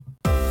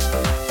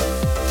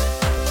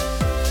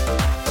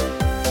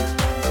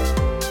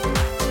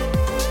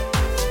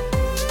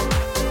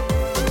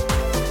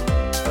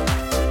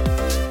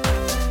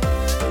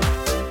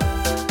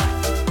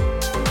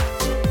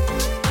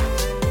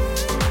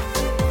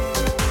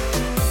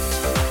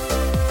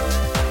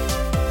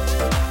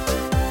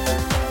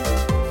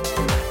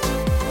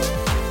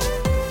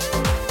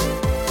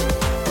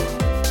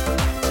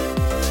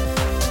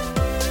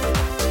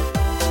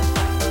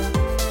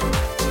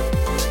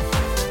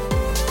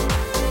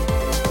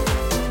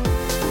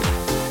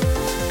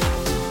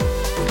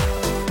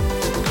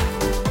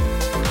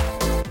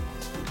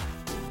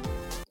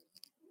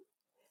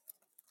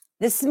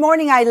This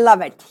morning, I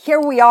love it.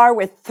 Here we are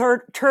with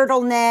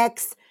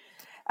turtlenecks,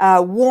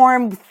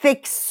 warm,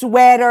 thick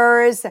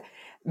sweaters.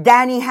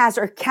 Danny has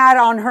her cat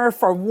on her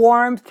for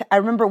warmth. I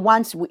remember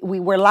once we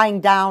were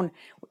lying down.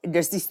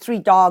 There's these three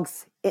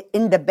dogs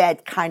in the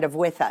bed kind of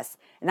with us.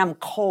 And I'm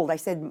cold. I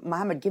said,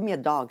 Mohammed, give me a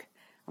dog.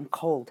 I'm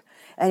cold.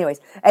 Anyways,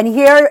 and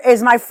here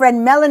is my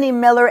friend Melanie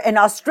Miller in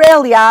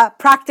Australia,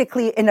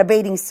 practically in a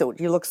bathing suit.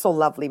 You look so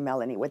lovely,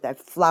 Melanie, with that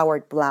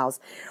flowered blouse.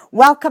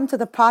 Welcome to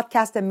the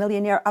podcast, The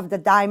Millionaire of the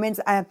Diamonds.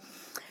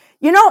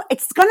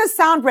 It's going to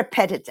sound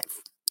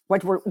repetitive,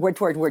 what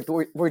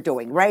we're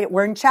doing, right?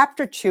 We're in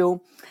chapter 2.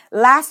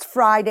 Last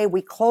Friday,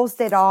 we closed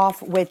it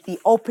off with the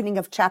opening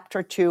of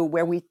chapter 2,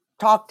 where we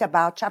talked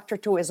about, chapter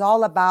 2 is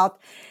all about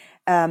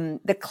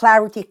the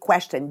clarity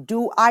question.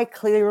 Do I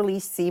clearly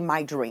see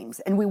my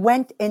dreams? And we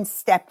went in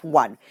step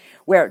 1,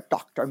 where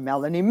Dr.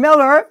 Melanie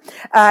Miller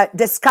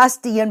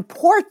discussed the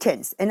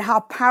importance and how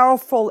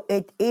powerful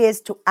it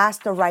is to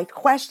ask the right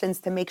questions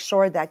to make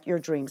sure that your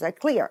dreams are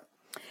clear.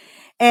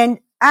 And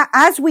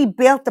as we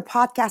built the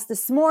podcast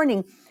this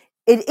morning,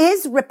 it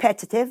is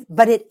repetitive,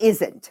 but it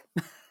isn't.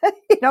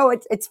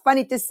 It's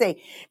funny to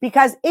say,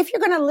 because if you're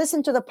going to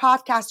listen to the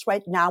podcast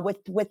right now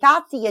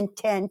without the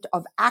intent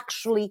of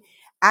actually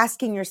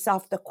asking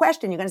yourself the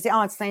question, you're going to say,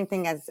 oh, it's the same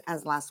thing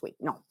as last week.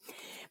 No.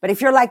 But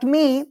if you're like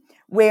me,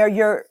 where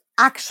you're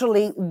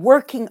actually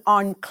working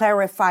on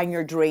clarifying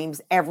your dreams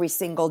every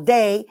single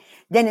day,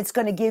 then it's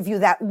going to give you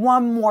that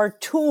one more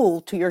tool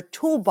to your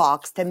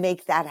toolbox to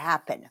make that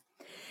happen.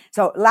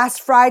 So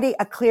last Friday,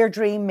 a clear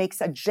dream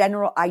makes a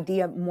general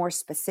idea more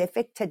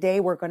specific. Today,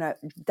 we're going to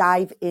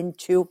dive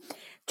into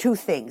 2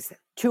 things,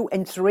 2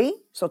 and 3.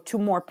 So 2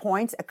 more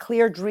points. A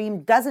clear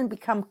dream doesn't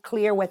become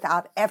clear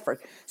without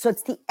effort. So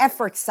it's the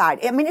effort side.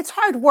 I mean, it's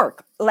hard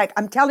work. Like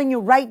I'm telling you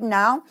right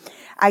now,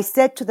 I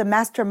said to the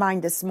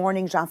mastermind this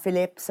morning,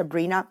 Jean-Philippe,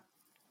 Sabrina,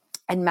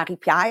 and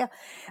Marie-Pierre,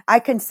 I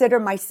consider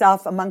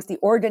myself amongst the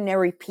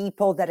ordinary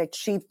people that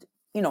achieved,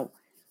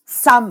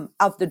 some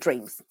of the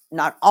dreams,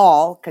 not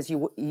all, because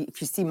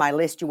if you see my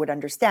list, you would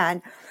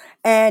understand.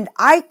 And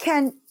I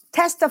can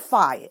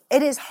testify,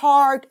 it is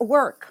hard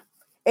work.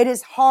 It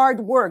is hard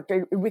work.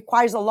 It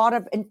requires a lot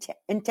of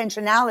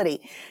intentionality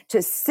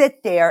to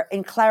sit there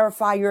and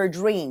clarify your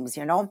dreams,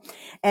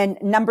 And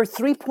number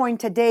 3 point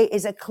today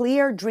is a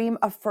clear dream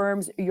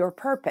affirms your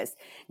purpose.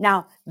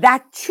 Now,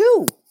 that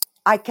too,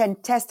 I can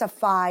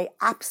testify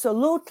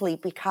absolutely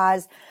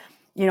because,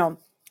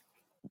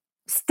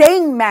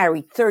 staying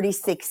married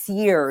 36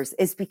 years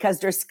is because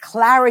there's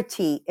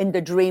clarity in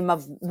the dream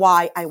of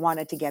why I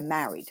wanted to get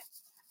married.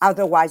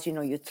 Otherwise,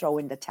 you throw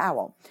in the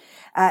towel.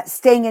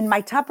 Staying in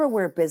my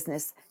Tupperware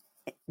business,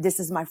 this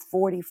is my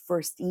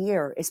 41st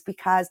year, is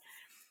because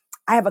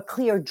I have a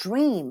clear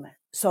dream.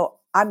 So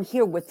I'm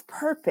here with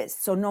purpose.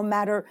 So no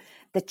matter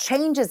the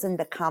changes in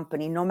the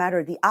company, no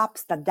matter the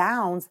ups, the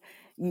downs,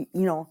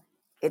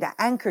 it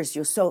anchors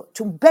you. So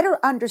to better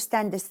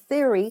understand this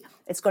theory,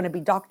 it's going to be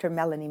Dr.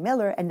 Melanie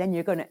Miller, and then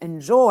you're going to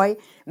enjoy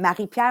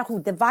Marie-Pierre,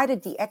 who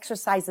divided the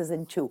exercises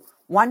in 2,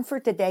 one for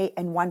today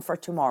and one for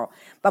tomorrow.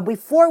 But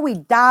before we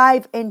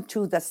dive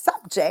into the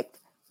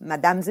subject,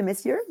 Mesdames et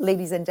Messieurs,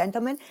 ladies and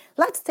gentlemen,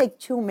 let's take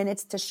 2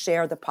 minutes to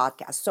share the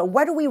podcast. So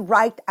what do we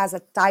write as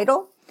a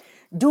title?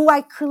 Do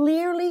I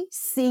clearly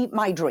see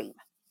my dream?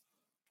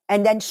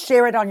 And then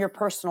share it on your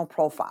personal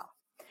profile.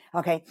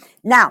 Okay.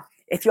 Now,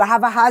 if you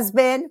have a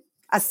husband,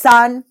 a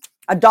son,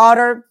 a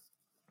daughter,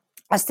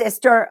 a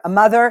sister, a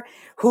mother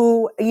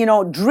who,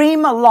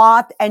 dream a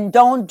lot and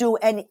don't do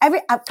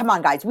come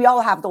on, guys. We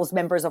all have those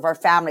members of our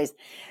families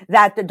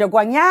that they're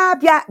going, yeah,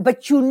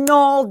 but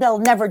they'll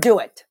never do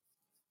it.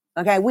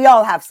 Okay. We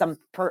all have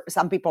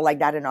some people like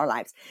that in our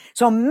lives.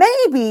 So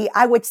maybe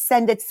I would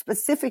send it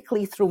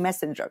specifically through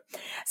Messenger.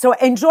 So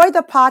enjoy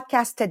the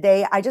podcast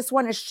today. I just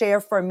want to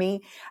share, for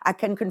me, I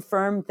can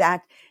confirm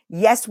that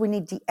yes, we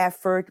need the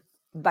effort,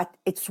 but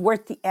it's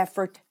worth the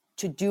effort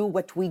to do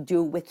what we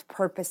do with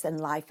purpose in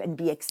life and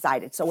be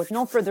excited. So with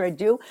no further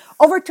ado,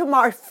 over to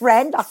my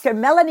friend, Dr.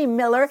 Melanie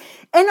Miller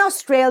in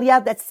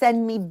Australia, that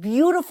sent me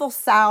beautiful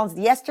sounds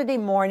yesterday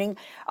morning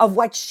of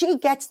what she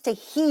gets to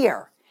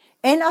hear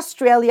in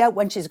Australia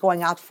when she's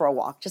going out for a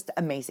walk. Just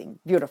amazing.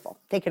 Beautiful.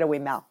 Take it away,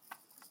 Mel.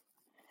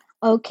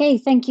 Okay,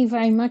 thank you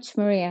very much,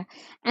 Maria.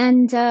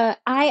 And I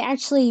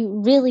actually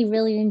really,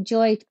 really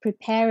enjoyed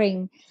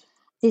preparing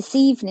this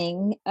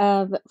evening,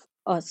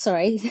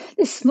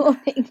 this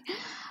morning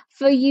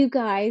for you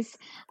guys,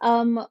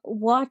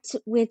 what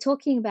we're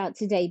talking about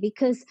today,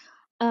 because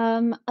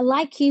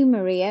like you,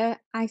 Maria,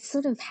 I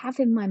sort of have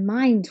in my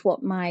mind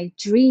what my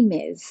dream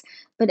is,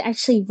 but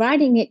actually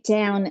writing it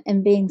down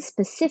and being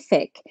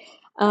specific.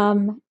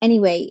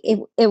 Anyway,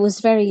 it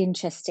was very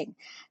interesting.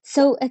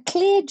 So a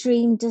clear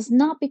dream does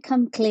not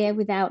become clear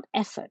without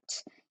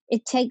effort.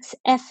 It takes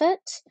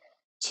effort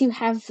to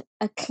have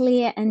a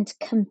clear and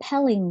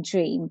compelling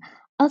dream.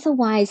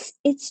 Otherwise,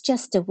 it's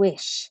just a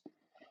wish.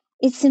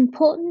 It's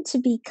important to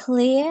be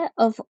clear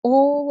of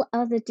all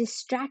other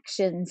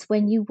distractions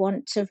when you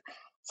want to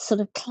sort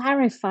of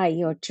clarify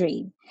your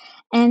dream.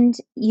 And,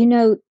 you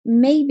know,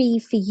 maybe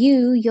for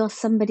you, you're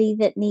somebody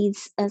that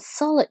needs a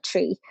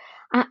solitary.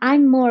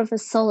 I'm more of a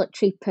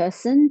solitary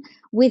person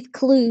with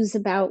clues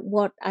about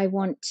what I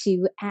want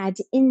to add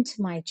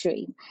into my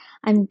dream.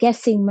 I'm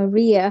guessing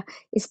Maria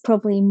is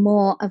probably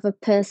more of a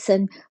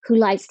person who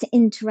likes to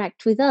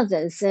interact with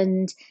others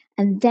and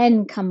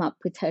then come up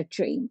with her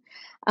dream.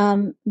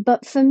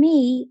 But for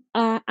me,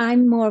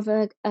 I'm more of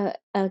a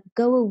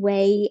go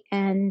away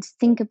and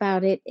think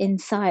about it in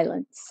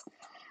silence,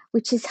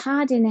 which is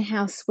hard in a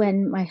house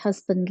when my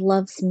husband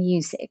loves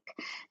music,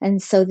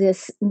 and so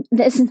there's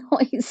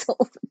noise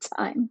all the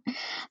time.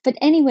 But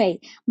anyway,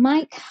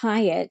 Mike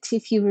Hyatt,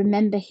 if you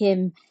remember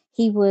him,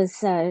 he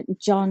was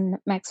John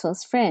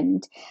Maxwell's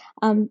friend.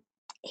 Um,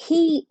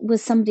 he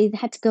was somebody that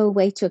had to go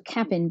away to a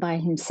cabin by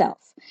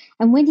himself.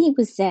 And when he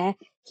was there,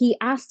 he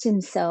asked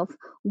himself,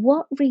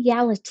 what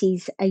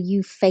realities are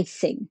you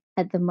facing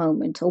at the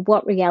moment? Or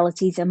what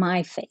realities am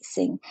I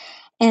facing?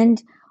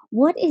 And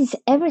what is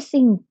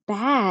everything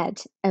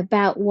bad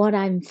about what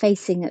I'm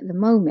facing at the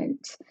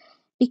moment?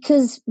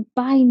 Because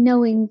by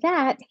knowing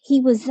that,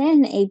 he was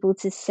then able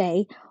to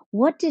say,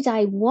 what did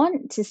I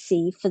want to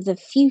see for the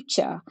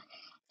future?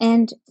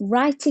 And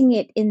writing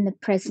it in the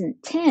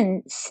present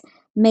tense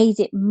made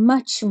it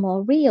much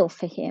more real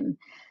for him.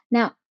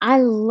 Now,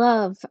 I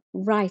love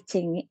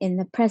writing in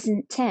the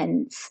present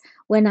tense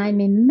when I'm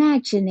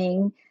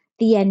imagining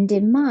the end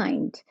in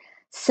mind.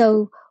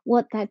 So,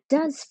 what that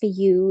does for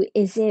you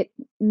is it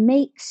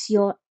makes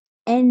your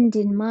end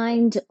in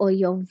mind or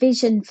your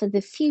vision for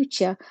the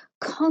future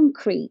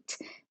concrete,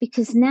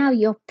 because now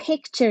you're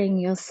picturing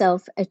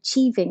yourself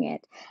achieving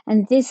it.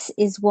 And this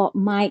is what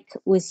Mike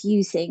was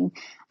using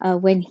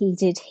when he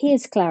did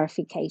his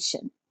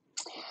clarification.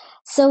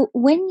 So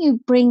when you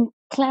bring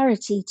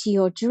clarity to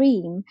your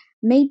dream,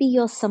 maybe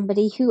you're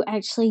somebody who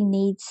actually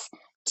needs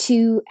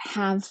to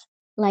have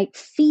like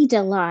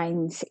feeder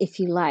lines, if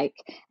you like.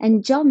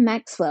 And John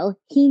Maxwell,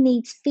 he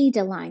needs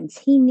feeder lines.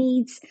 He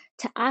needs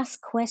to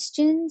ask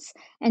questions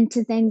and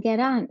to then get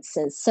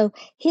answers. So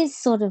his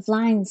sort of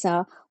lines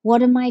are,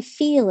 what am I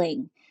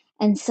feeling?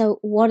 And so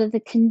what are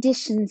the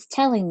conditions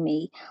telling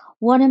me?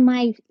 What am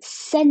I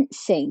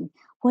sensing?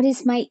 What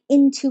is my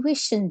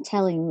intuition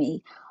telling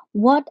me?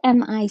 What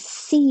am I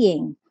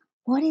seeing?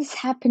 What is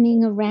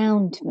happening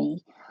around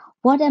me?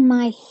 What am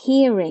I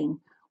hearing?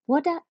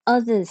 What are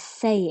others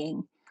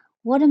saying?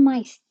 What am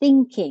I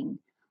thinking?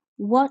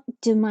 What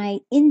do my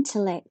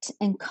intellect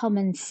and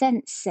common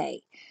sense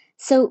say?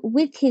 So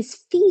with his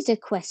feeder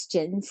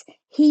questions,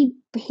 he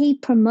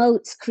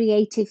promotes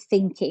creative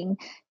thinking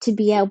to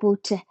be able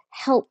to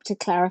help to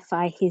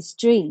clarify his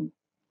dream.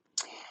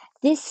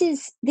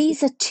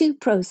 These are two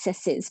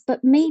processes,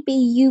 but maybe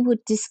you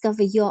would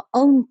discover your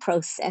own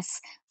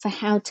process for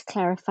how to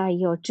clarify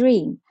your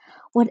dream.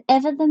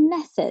 Whatever the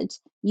method,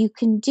 you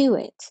can do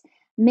it.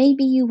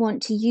 Maybe you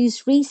want to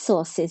use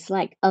resources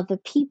like other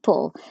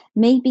people.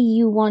 Maybe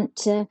you want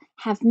to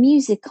have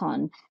music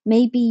on.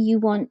 Maybe you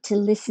want to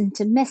listen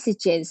to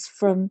messages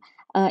from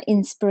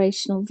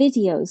inspirational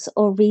videos,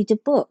 or read a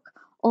book,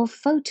 or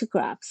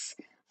photographs.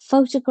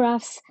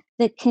 Photographs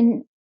that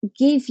can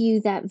give you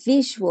that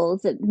visual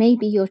that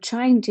maybe you're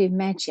trying to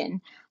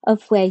imagine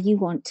of where you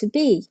want to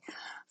be.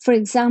 For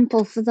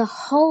example, for the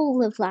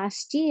whole of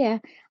last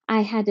year,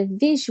 I had a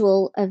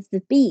visual of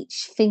the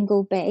beach,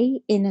 Fingal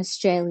Bay in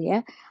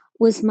Australia,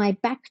 was my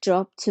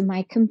backdrop to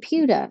my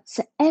computer.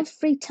 So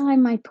every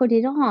time I put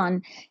it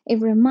on,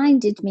 it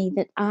reminded me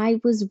that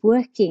I was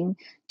working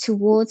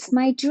towards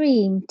my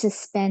dream to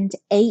spend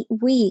 8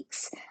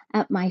 weeks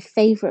at my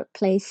favorite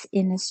place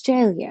in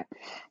Australia.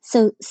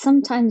 So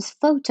sometimes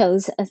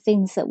photos are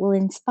things that will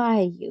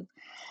inspire you.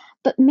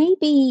 But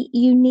maybe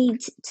you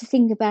need to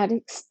think about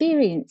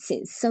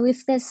experiences. So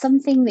if there's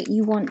something that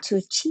you want to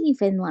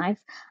achieve in life,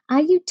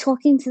 are you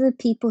talking to the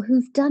people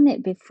who've done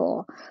it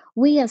before?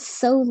 We are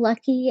so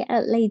lucky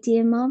at Les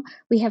Diamants.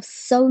 We have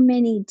so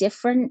many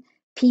different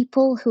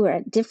people who are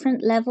at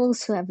different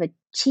levels, who have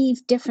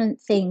achieved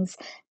different things.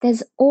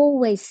 There's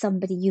always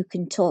somebody you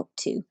can talk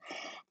to.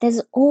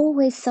 There's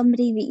always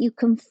somebody that you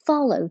can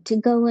follow to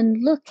go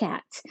and look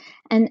at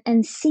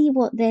and see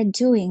what they're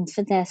doing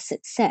for their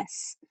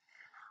success.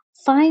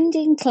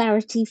 Finding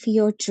clarity for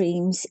your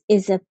dreams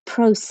is a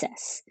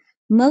process.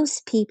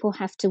 Most people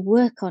have to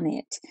work on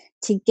it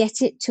to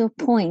get it to a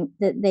point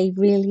that they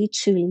really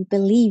truly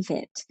believe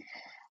it.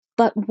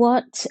 But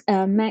what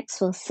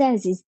Maxwell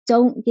says is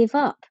don't give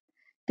up.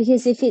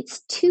 Because if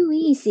it's too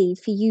easy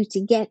for you to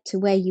get to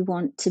where you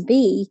want to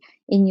be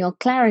in your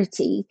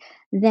clarity,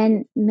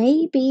 then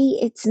maybe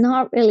it's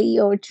not really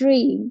your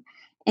dream.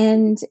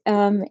 And,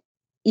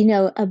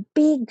 a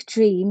big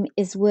dream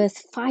is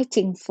worth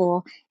fighting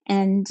for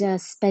and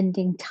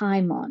spending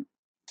time on.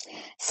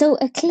 So,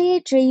 a clear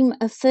dream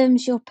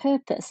affirms your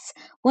purpose.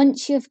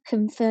 Once you've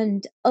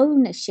confirmed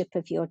ownership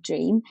of your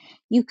dream,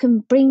 you can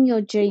bring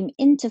your dream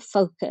into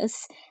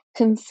focus,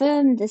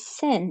 confirm the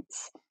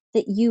sense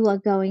that you are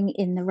going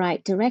in the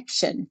right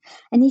direction.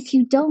 And if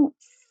you don't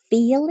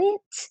feel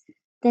it,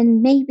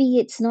 then maybe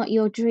it's not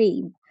your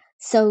dream.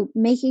 So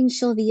making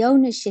sure the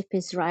ownership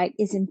is right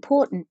is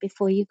important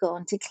before you go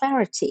on to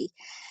clarity.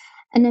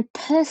 And a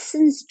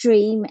person's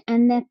dream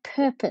and their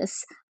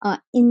purpose are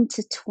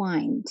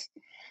intertwined.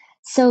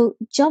 So,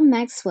 John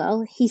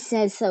Maxwell, he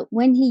says that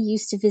when he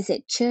used to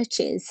visit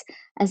churches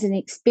as an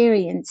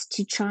experience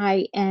to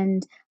try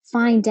and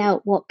find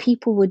out what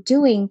people were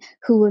doing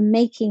who were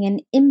making an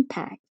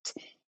impact,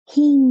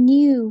 he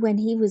knew when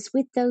he was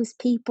with those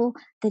people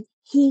that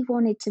he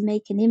wanted to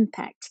make an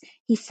impact.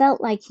 He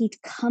felt like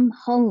he'd come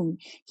home.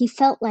 He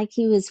felt like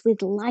he was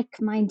with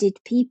like minded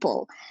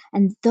people.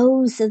 And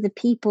those are the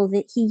people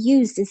that he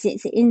used as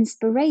his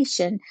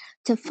inspiration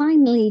to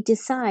finally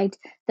decide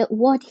that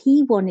what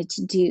he wanted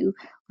to do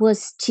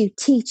was to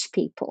teach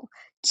people,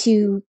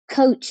 to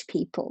coach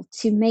people,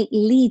 to make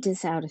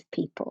leaders out of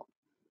people.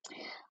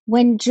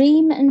 When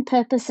dream and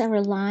purpose are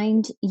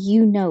aligned,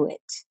 you know it.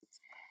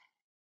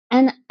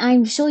 And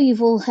I'm sure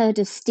you've all heard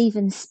of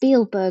Steven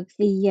Spielberg,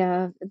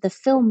 the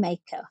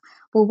filmmaker.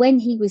 Well, when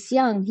he was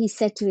young, he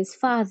said to his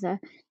father,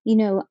 "You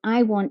know,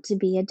 I want to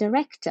be a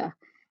director."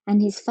 And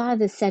his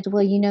father said,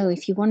 "Well, you know,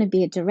 if you want to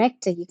be a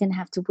director, you're going to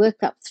have to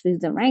work up through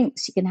the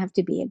ranks. You're going to have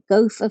to be a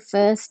gopher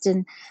first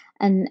and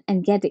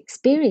get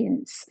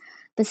experience."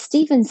 But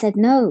Stephen said,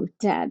 "No,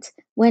 Dad.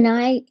 When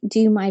I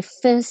do my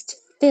first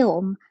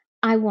film,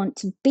 I want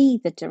to be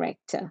the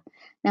director."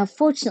 Now,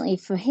 fortunately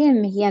for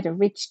him, he had a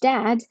rich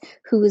dad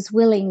who was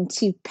willing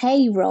to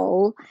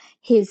payroll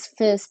his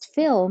first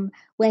film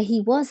where he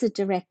was a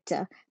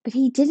director, but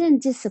he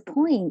didn't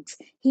disappoint.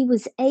 He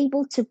was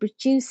able to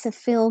produce a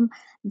film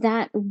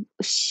that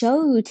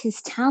showed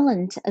his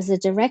talent as a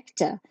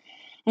director.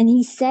 And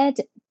he said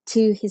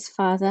to his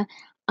father,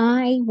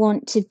 "I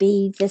want to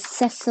be the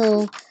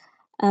Cecil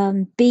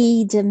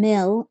B.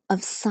 DeMille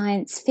of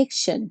science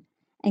fiction."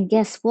 And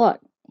guess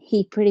what?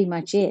 He pretty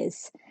much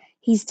is.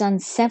 He's done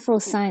several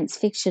science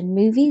fiction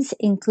movies,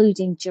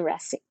 including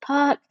Jurassic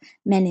Park,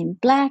 Men in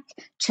Black,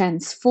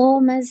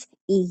 Transformers,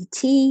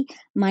 E.T.,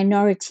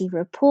 Minority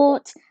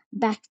Report,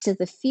 Back to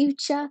the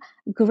Future,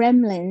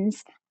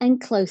 Gremlins, and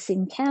Close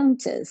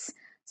Encounters.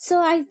 So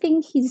I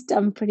think he's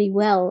done pretty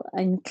well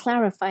in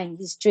clarifying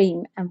his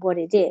dream and what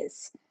it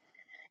is.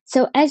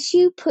 So, as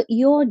you put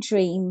your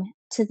dream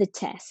to the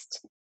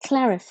test,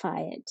 clarify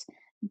it.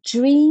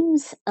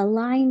 Dreams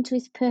aligned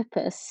with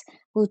purpose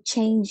will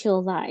change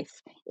your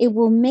life. It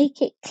will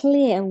make it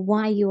clear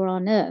why you're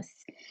on earth.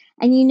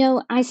 And you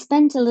know, I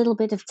spent a little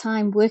bit of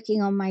time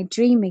working on my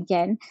dream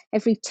again.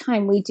 Every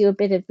time we do a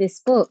bit of this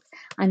book,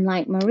 I'm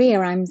like,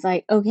 Maria, I'm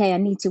like, okay, I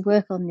need to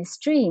work on this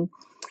dream.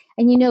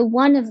 And you know,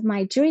 one of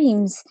my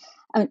dreams,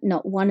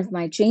 not one of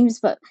my dreams,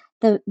 but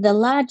the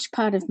large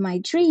part of my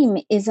dream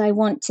is I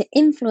want to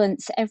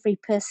influence every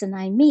person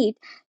I meet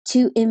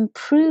to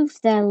improve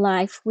their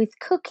life with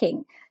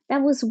cooking.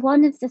 That was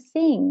one of the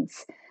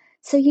things.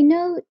 So, you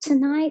know,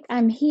 tonight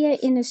I'm here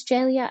in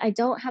Australia. I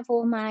don't have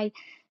all my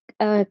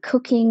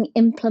cooking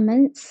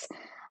implements,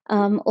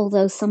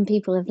 although some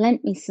people have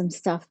lent me some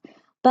stuff.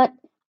 But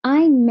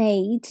I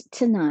made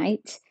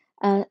tonight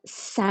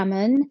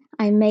salmon.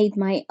 I made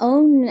my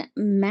own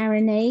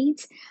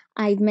marinade.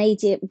 I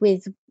made it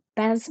with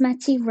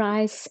basmati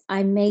rice.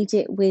 I made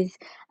it with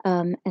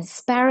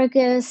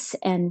asparagus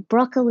and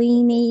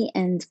broccolini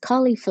and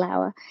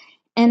cauliflower.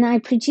 And I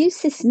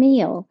produced this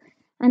meal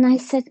and I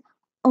said,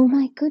 oh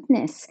my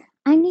goodness,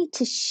 I need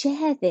to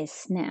share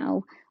this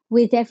now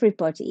with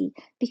everybody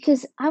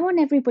because I want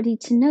everybody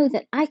to know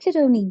that I could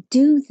only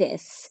do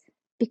this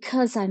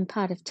because I'm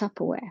part of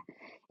Tupperware.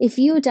 If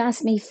you had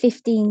asked me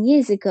 15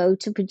 years ago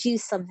to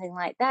produce something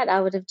like that,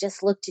 I would have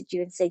just looked at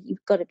you and said,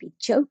 you've got to be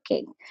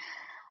joking.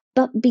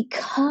 But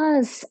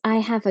because I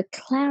have a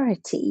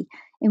clarity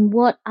in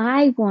what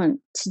I want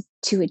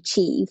to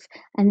achieve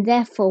and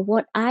therefore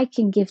what I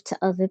can give to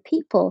other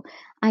people,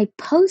 I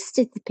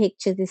posted the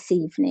picture this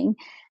evening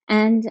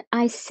and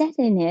I said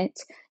in it,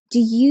 do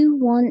you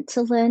want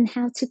to learn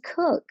how to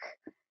cook?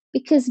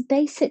 Because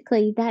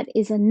basically, that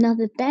is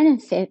another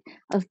benefit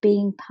of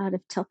being part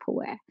of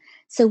Tupperware.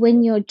 So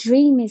when your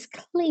dream is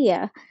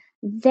clear,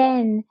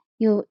 then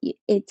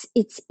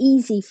it's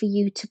easy for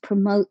you to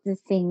promote the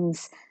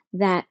things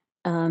that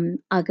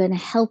are going to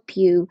help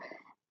you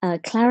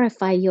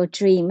clarify your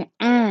dream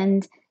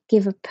and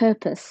give a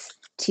purpose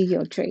to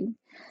your dream.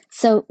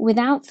 So,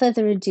 without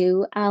further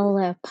ado,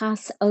 I'll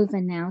pass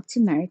over now to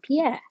Marie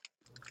Pierre.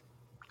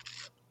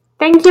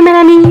 Thank you,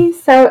 Melanie.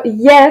 So,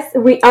 yes,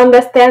 we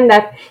understand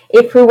that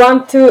if we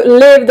want to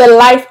live the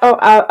life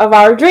of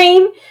our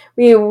dream,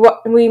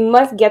 we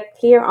must get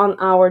clear on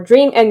our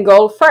dream and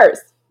goal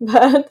first.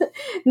 But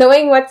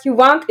knowing what you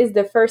want is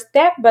the first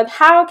step, but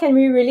how can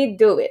we really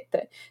do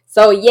it?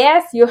 So,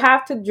 yes, you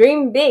have to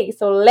dream big.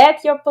 So,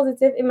 let your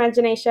positive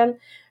imagination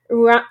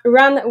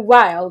run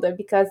wild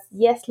because,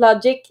 yes,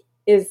 logic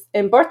is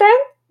important.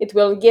 It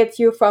will get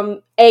you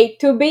from A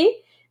to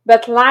B,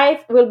 but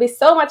life will be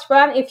so much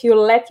fun if you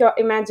let your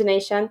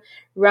imagination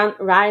run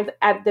right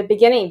at the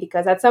beginning,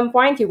 because at some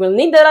point you will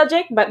need the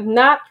logic, but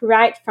not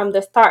right from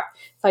the start.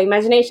 So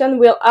imagination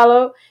will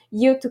allow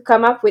you to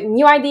come up with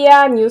new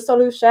idea, new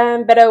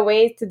solution, better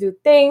ways to do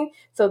things.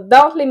 So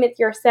don't limit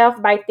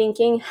yourself by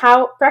thinking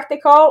how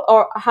practical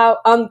or how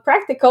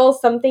unpractical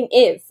something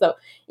is. So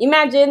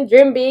imagine,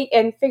 dream big,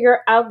 and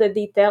figure out the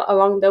detail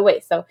along the way.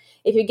 So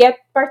if you get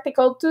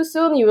practical too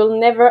soon, you will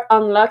never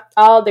unlock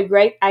all the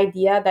great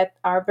ideas that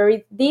are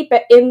very deep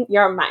in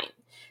your mind.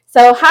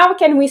 So how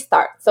can we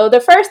start? So the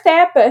first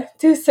step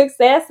to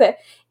success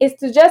is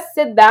to just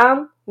sit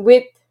down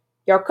with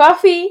your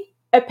coffee,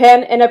 a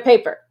pen, and a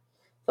paper.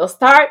 So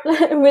start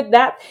with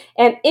that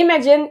and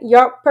imagine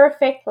your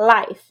perfect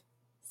life.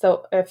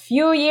 So a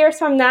few years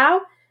from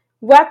now,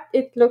 what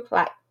it looks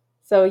like.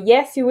 So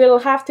yes, you will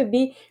have to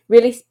be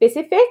really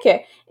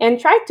specific and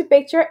try to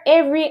picture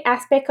every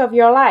aspect of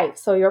your life.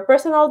 So your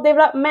personal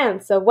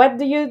development. So what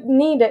do you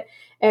need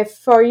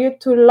for you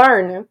to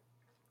learn?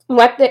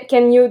 What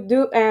can you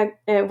do, and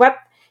what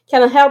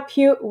can help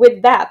you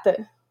with that?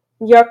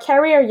 Your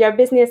career, your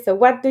business. So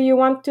what do you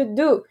want to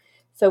do?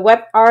 So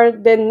what are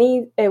the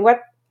needs, and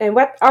what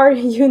are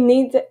you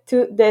need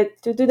to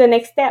do the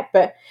next step?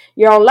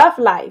 Your love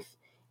life,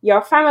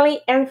 your family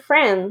and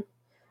friends,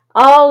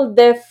 all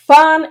the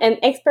fun and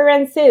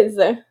experiences.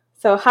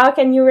 So how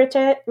can you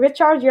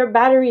recharge your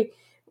battery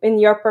in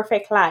your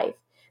perfect life?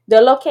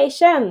 The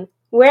location,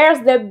 where's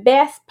the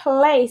best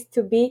place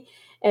to be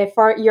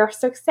for your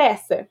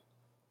success?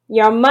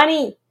 Your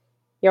money,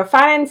 your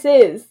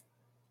finances,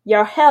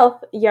 your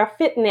health, your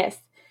fitness.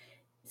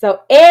 So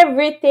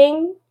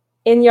everything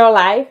in your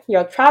life,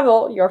 your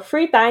travel, your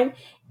free time,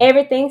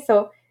 everything.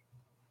 So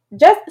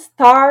just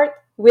start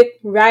with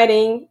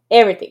writing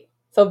everything.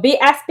 So be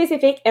as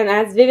specific and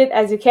as vivid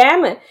as you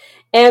can,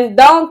 and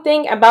don't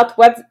think about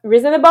what's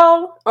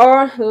reasonable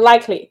or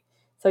likely.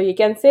 So you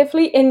can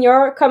safely in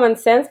your common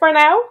sense for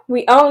now.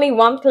 We only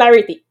want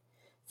clarity.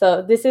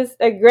 So this is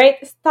a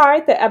great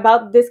start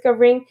about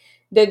discovering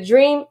the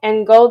dream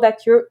and goal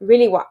that you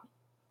really want.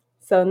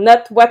 So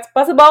not what's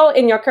possible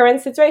in your current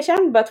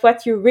situation, but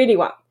what you really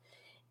want.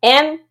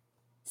 And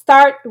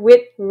start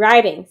with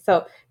writing.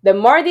 So the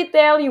more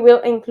detail you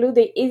will include,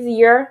 the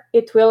easier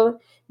it will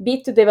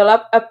be to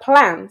develop a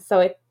plan. So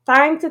it's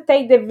time to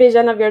take the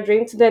vision of your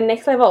dream to the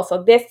next level.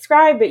 So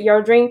describe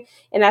your dream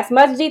in as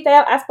much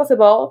detail as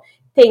possible.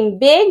 Think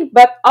big,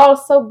 but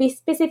also be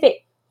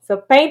specific. So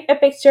paint a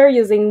picture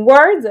using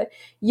words,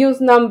 use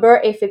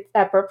number if it's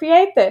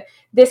appropriate,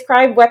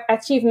 describe what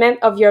achievement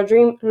of your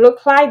dream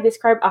look like,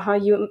 describe how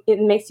it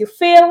makes you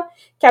feel,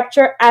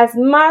 capture as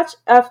much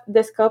of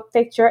the scope,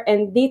 texture,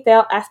 and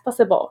detail as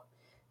possible.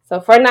 So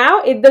for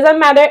now, it doesn't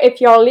matter if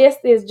your list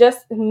is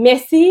just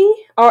messy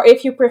or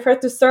if you prefer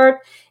to sort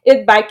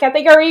it by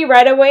category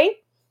right away.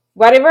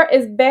 Whatever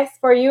is best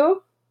for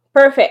you,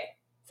 perfect.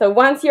 So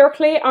once you're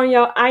clear on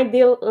your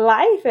ideal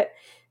life,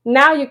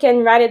 now you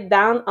can write it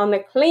down on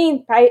a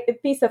clean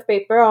piece of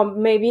paper, or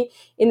maybe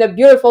in a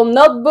beautiful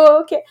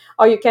notebook,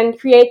 or you can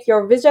create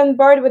your vision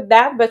board with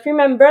that. But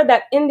remember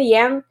that in the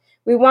end,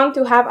 we want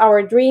to have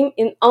our dream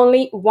in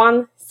only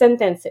one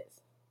sentence.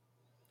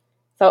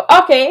 So,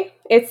 okay,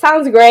 it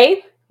sounds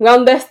great. We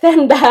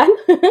understand that.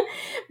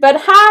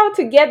 But how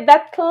to get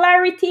that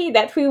clarity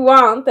that we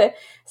want?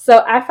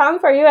 So I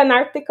found for you an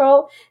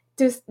article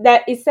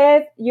that it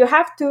says you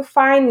have to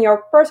find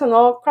your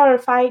personal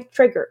qualified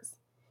triggers.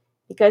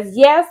 Because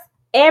yes,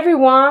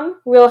 everyone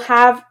will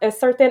have a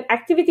certain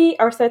activity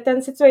or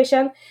certain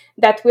situation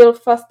that will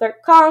foster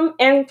calm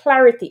and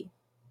clarity.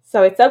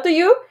 So it's up to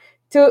you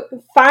to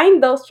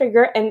find those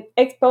triggers and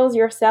expose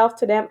yourself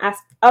to them as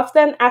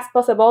often as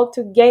possible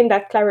to gain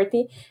that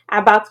clarity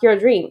about your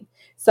dream.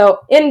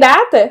 So in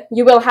that,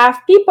 you will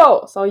have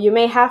people. So you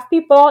may have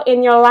people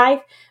in your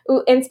life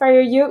who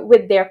inspire you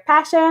with their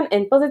passion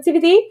and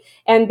positivity,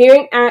 and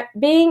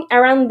being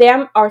around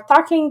them or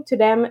talking to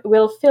them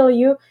will fill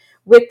you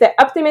with the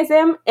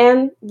optimism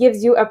and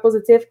gives you a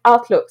positive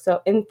outlook.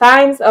 So in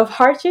times of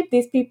hardship,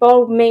 these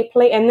people may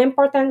play an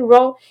important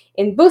role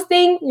in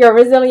boosting your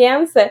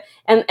resilience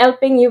and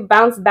helping you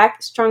bounce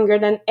back stronger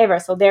than ever.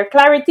 So their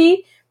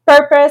clarity,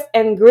 purpose,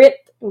 and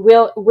grit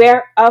will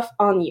wear off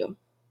on you.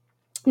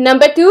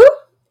 Number 2,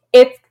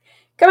 it's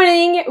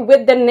connecting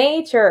with the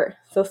nature.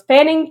 So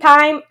spending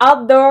time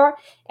outdoor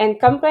and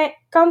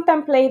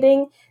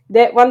contemplating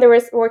the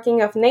wondrous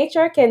working of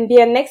nature can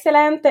be an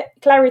excellent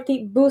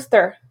clarity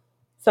booster.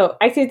 So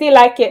activity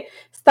like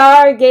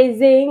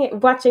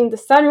stargazing, watching the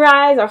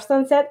sunrise or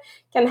sunset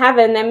can have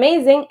an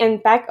amazing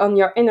impact on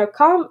your inner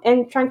calm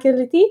and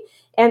tranquility,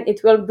 and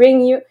it will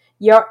bring you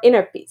your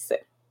inner peace.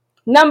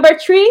 Number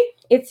 3,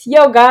 it's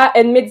yoga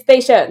and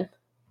meditation.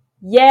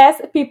 Yes,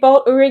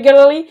 people who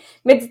regularly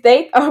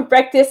meditate or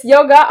practice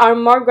yoga are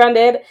more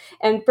grounded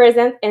and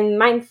present and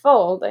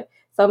mindful.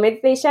 So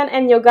meditation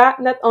and yoga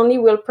not only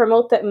will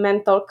promote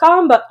mental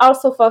calm, but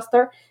also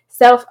foster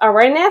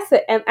self-awareness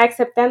and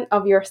acceptance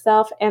of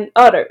yourself and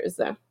others.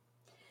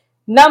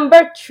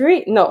 Number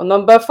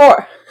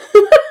 4,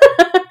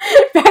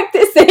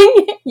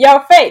 practicing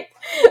your faith.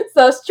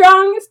 So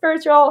strong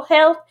spiritual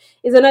health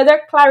is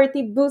another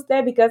clarity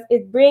booster because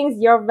it brings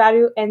your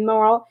value and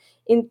moral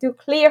into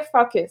clear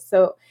focus.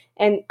 So,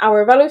 and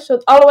our value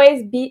should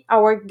always be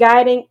our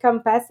guiding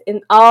compass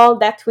in all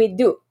that we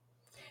do.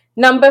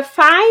 Number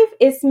 5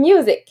 is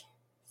music.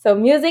 So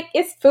music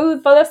is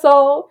food for the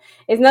soul.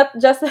 It's not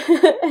just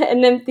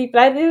an empty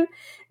plateau.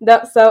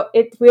 So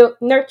it will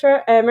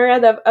nurture a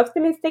myriad of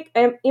optimistic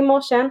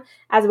emotion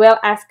as well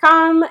as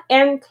calm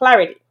and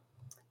clarity.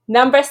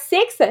 Number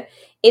 6,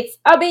 it's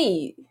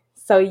hobby.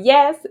 So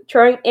yes,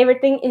 throwing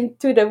everything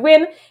into the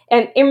wind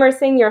and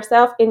immersing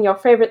yourself in your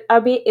favorite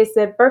hobby is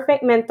a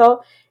perfect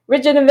mental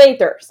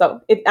regenerator.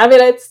 So it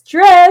alleviates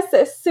stress,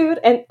 soothes,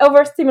 and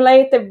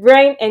overstimulates the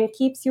brain and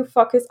keeps you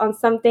focused on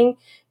something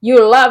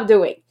you love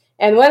doing.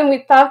 And when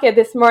we talked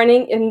this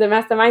morning in the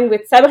mastermind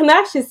with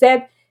Sabrina, she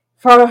said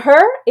for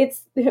her,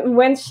 it's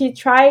when she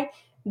tried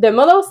the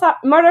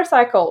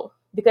motorcycle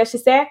because she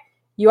said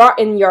you are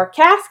in your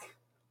cask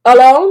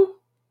alone,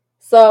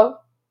 so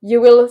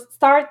you will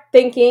start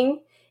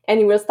thinking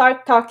and you will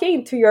start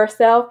talking to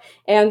yourself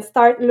and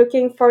start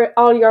looking for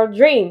all your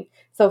dreams.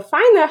 So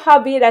find a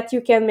hobby that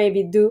you can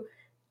maybe do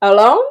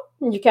alone.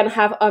 You can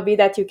have a hobby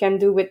that you can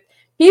do with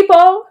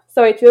people.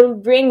 So it will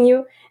bring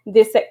you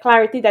this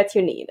clarity that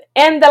you need.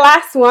 And the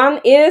last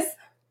one is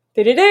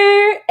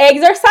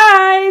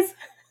exercise.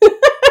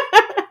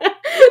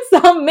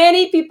 So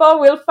many people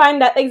will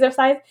find that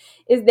exercise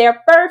is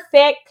their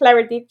perfect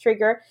clarity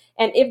trigger.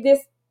 And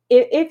if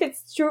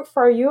it's true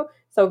for you,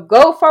 so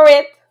go for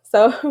it.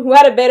 So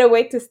what a better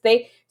way to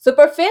stay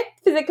super fit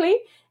physically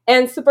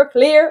and super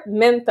clear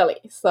mentally.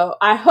 So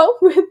I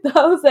hope with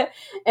those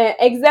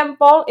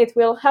example, it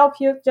will help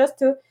you just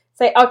to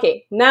say,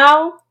 okay,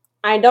 now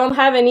I don't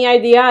have any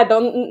idea. I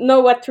don't know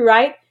what to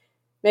write.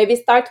 Maybe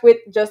start with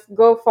just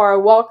go for a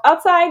walk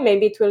outside.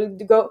 Maybe it will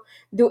go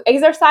do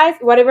exercise,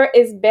 whatever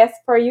is best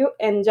for you,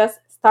 and just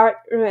start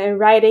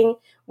writing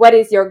what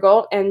is your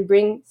goal and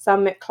bring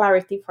some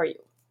clarity for you.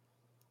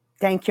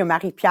 Thank you,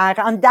 Marie-Pierre.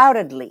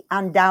 Undoubtedly,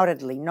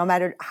 no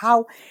matter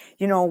how,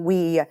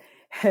 we,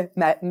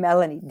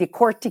 Melanie,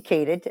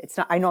 decorticated. It's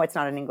not, I know it's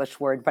not an English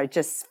word, but it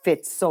just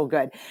fits so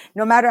good.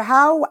 No matter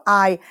how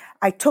I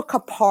took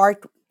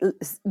apart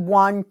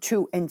 1,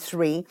 2, and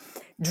 3,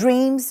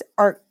 dreams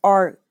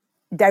are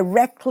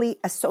directly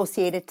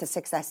associated to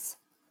success.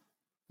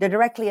 They're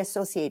directly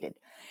associated.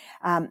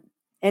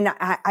 And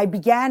I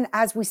began,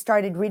 as we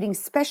started reading,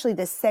 especially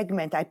this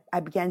segment, I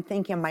began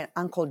thinking of my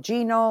Uncle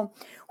Gino,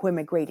 who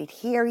immigrated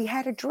here. He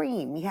had a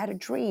dream. He had a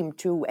dream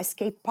to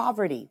escape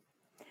poverty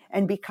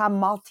and become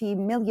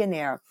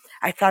multi-millionaire.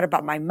 I thought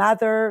about my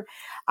mother.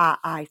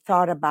 I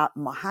thought about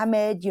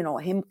Mohammed,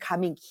 him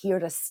coming here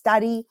to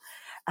study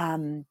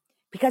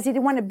because he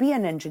didn't want to be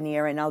an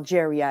engineer in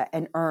Algeria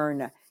and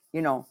earn,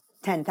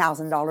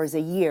 $10,000 a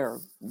year.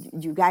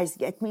 You guys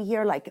get me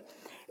here? Like,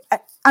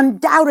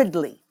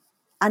 undoubtedly,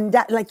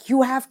 like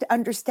you have to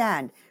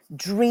understand,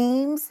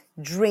 dreams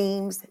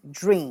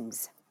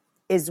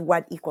is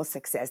what equals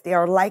success. They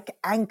are like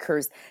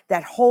anchors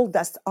that hold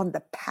us on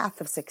the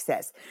path of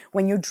success.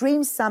 When you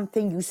dream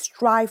something, you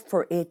strive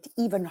for it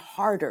even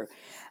harder.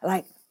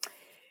 Like,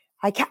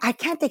 I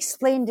can't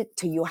explain it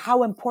to you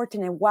how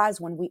important it was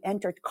when we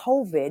entered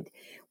COVID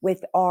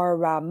with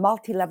our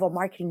multi-level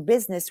marketing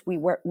business.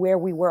 Where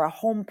we were a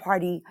home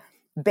party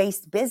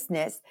based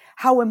business,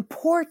 how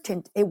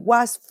important it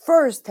was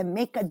first to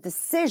make a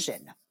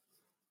decision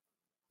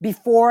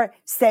before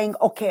saying,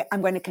 okay,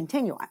 I'm going to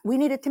continue. We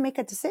needed to make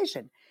a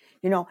decision.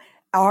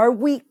 Are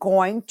we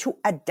going to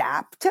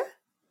adapt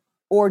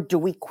or do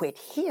we quit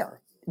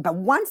here? But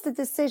once the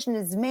decision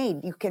is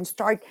made, you can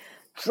start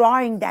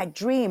drawing that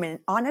dream. And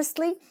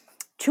honestly,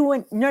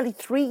 nearly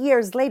 3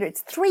 years later,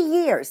 it's 3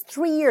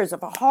 years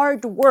of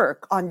hard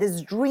work on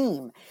this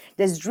dream,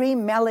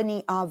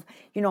 Melanie, of,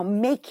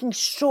 making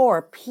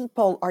sure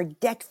people are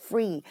debt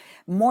free,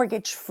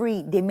 mortgage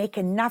free. They make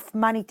enough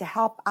money to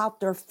help out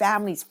their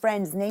families,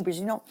 friends,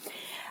 neighbors.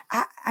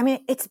 I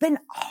mean, it's been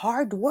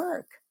hard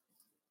work.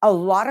 A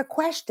lot of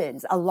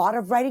questions, a lot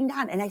of writing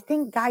down. And I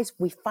think, guys,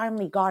 we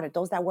finally got it.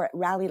 Those that were at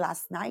rally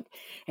last night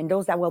and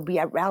those that will be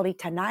at rally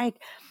tonight,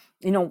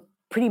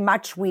 pretty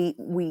much we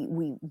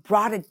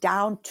brought it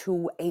down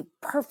to a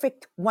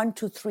perfect 1,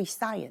 2, 3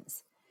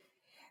 science.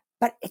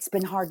 But it's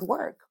been hard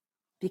work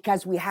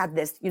because we had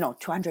this,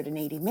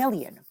 280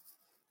 million,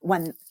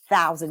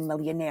 1,000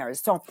 millionaires.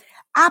 So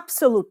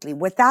absolutely,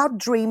 without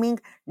dreaming,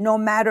 no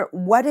matter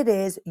what it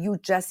is, you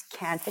just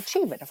can't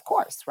achieve it, of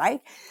course, right?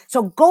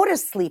 So go to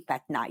sleep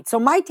at night. So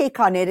my take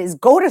on it is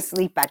go to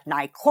sleep at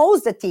night,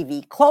 close the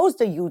TV, close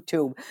the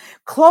YouTube,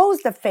 close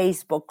the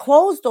Facebook,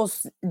 close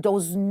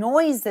those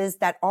noises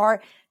that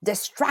are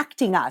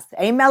distracting us.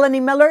 Hey,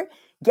 Melanie Miller,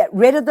 get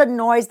rid of the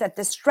noise that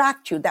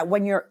distract you, that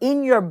when you're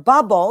in your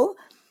bubble,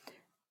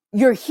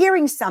 you're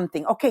hearing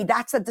something. Okay,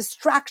 that's a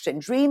distraction.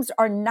 Dreams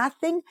are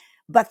nothing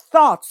but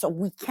thoughts, so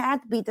we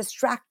can't be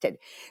distracted.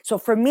 So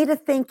for me to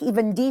think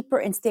even deeper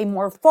and stay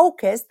more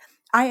focused,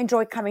 I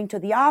enjoy coming to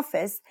the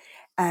office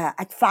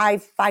at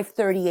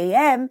 5:30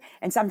 a.m.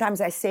 And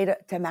sometimes I say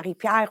to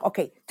Marie-Pierre,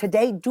 okay,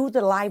 today do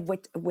the live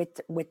with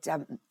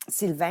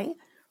Sylvain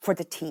for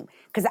the team,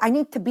 because I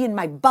need to be in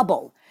my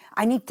bubble.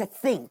 I need to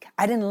think.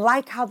 I didn't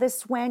like how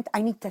this went.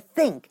 I need to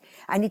think.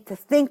 I need to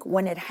think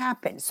when it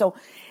happened. So,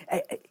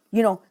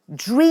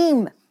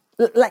 dream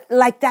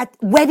like that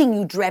wedding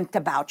you dreamt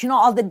about,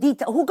 all the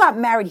detail. Who got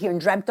married here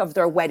and dreamt of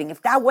their wedding?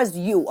 If that was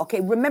you,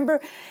 okay, remember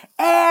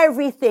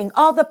everything,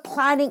 all the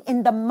planning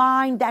in the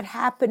mind that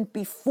happened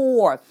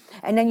before,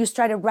 and then you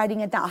started writing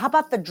it down. How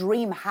about the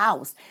dream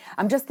house?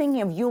 I'm just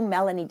thinking of you,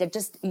 Melanie, that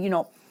just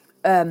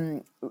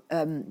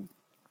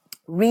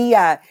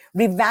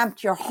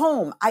revamped your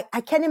home.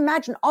 I can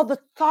imagine all the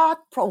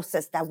thought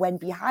process that went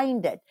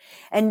behind it.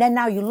 And then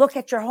now you look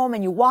at your home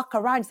and you walk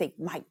around and say,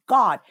 my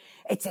God,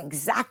 it's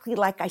exactly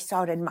like I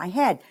saw it in my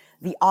head.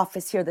 The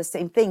office here, the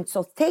same thing.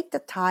 So take the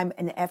time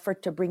and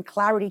effort to bring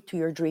clarity to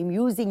your dream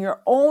using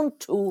your own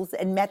tools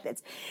and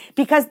methods,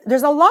 because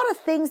there's a lot of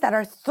things that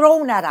are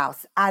thrown at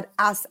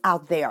us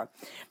out there.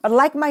 But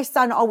like my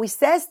son always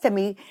says to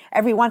me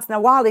every once in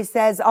a while, he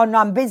says, oh no,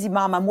 I'm busy,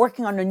 Mom. I'm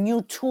working on a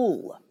new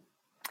tool.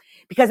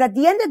 Because at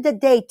the end of the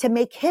day, to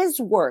make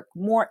his work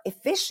more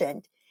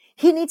efficient,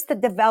 he needs to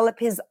develop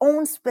his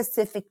own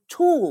specific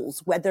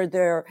tools, whether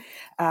they're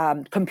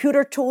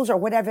computer tools or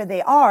whatever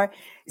they are.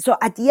 So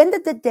at the end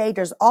of the day,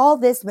 there's all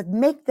this, but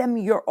make them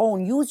your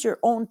own. Use your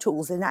own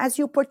tools. And as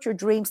you put your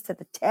dreams to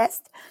the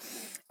test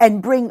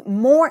and bring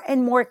more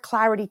and more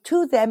clarity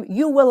to them,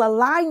 you will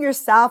align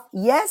yourself,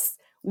 yes,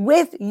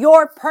 with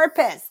your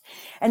purpose.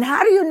 And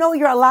how do you know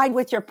you're aligned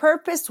with your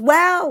purpose?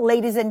 Well,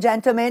 ladies and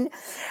gentlemen,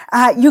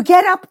 you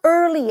get up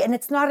early and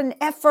it's not an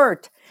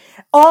effort.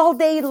 All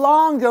day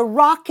long, you're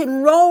rock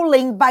and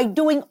rolling by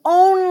doing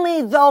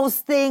only those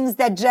things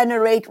that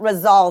generate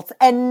results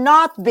and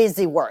not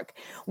busy work.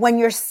 When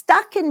you're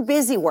stuck in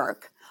busy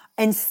work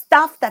and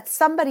stuff that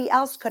somebody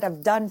else could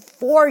have done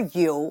for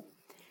you,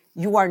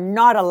 you are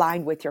not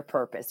aligned with your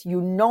purpose. You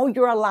know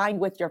you're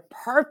aligned with your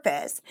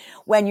purpose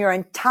when your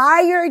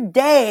entire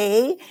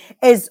day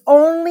is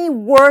only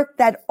work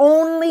that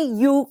only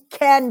you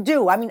can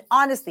do. I mean,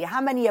 honestly,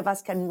 how many of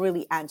us can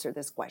really answer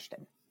this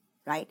question,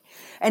 right?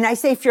 And I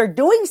say, if you're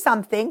doing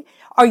something,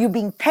 are you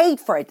being paid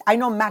for it? I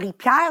know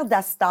Marie-Pierre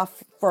does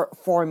stuff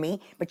for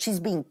me, but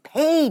she's being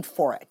paid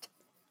for it.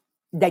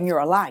 Then you're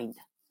aligned.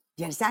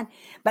 You understand?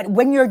 But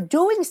when you're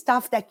doing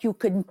stuff that you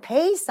can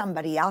pay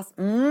somebody else,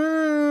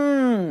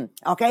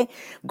 okay,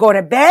 go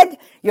to bed.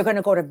 You're going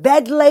to go to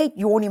bed late.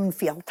 You won't even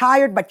feel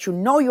tired, but you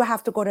know you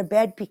have to go to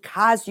bed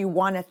because you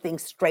want to think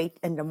straight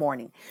in the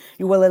morning.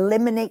 You will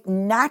eliminate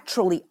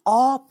naturally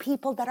all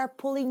people that are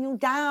pulling you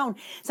down.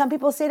 Some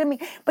people say to me,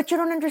 but you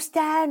don't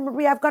understand,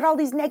 Maria, I've got all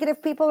these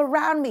negative people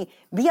around me.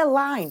 Be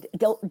aligned.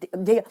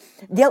 Did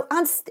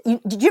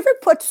you ever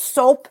put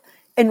soap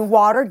in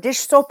water, dish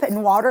soap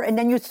in water, and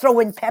then you throw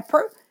in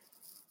pepper?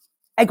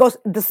 It goes,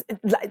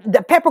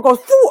 the pepper goes,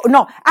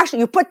 no, actually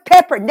you put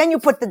pepper and then you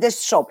put the dish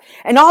soap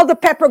and all the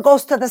pepper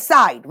goes to the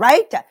side,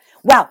 right?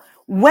 Well,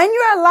 when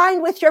you're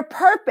aligned with your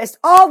purpose,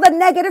 all the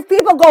negative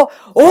people go,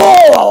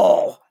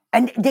 oh,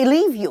 and they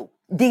leave you.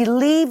 They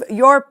leave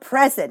your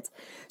presence.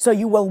 So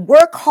you will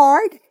work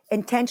hard,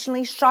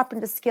 intentionally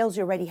sharpen the skills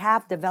you already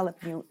have, develop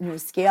new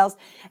skills.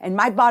 And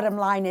my bottom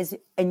line is,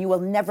 and you will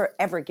never,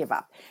 ever give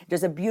up.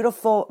 There's a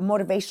beautiful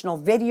motivational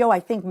video.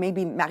 I think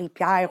maybe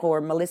Marie-Pierre or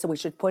Melissa, we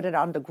should put it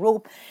on the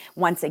group.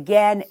 Once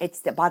again,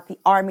 it's about the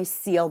Army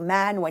SEAL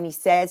man when he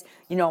says,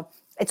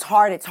 it's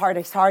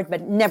hard,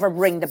 but never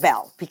ring the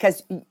bell,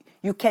 because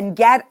you can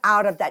get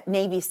out of that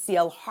Navy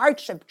SEAL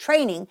hardship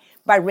training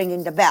by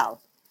ringing the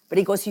bell. But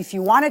he goes, if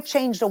you want to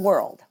change the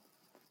world,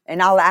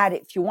 and I'll add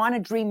it, if you want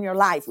to dream your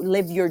life,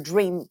 live your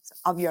dreams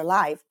of your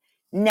life,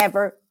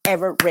 never,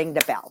 ever ring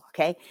the bell,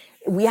 okay?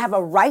 We have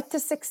a right to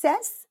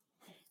success,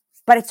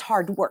 but it's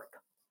hard work.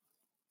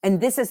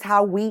 And this is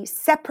how we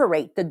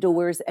separate the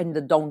doers and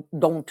the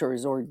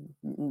don'ters or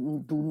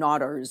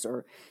do-notters,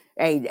 or,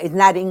 hey, isn't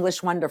that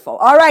English wonderful?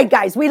 All right,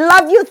 guys, we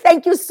love you.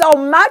 Thank you so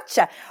much.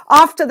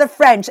 Off to the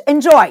French.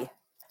 Enjoy.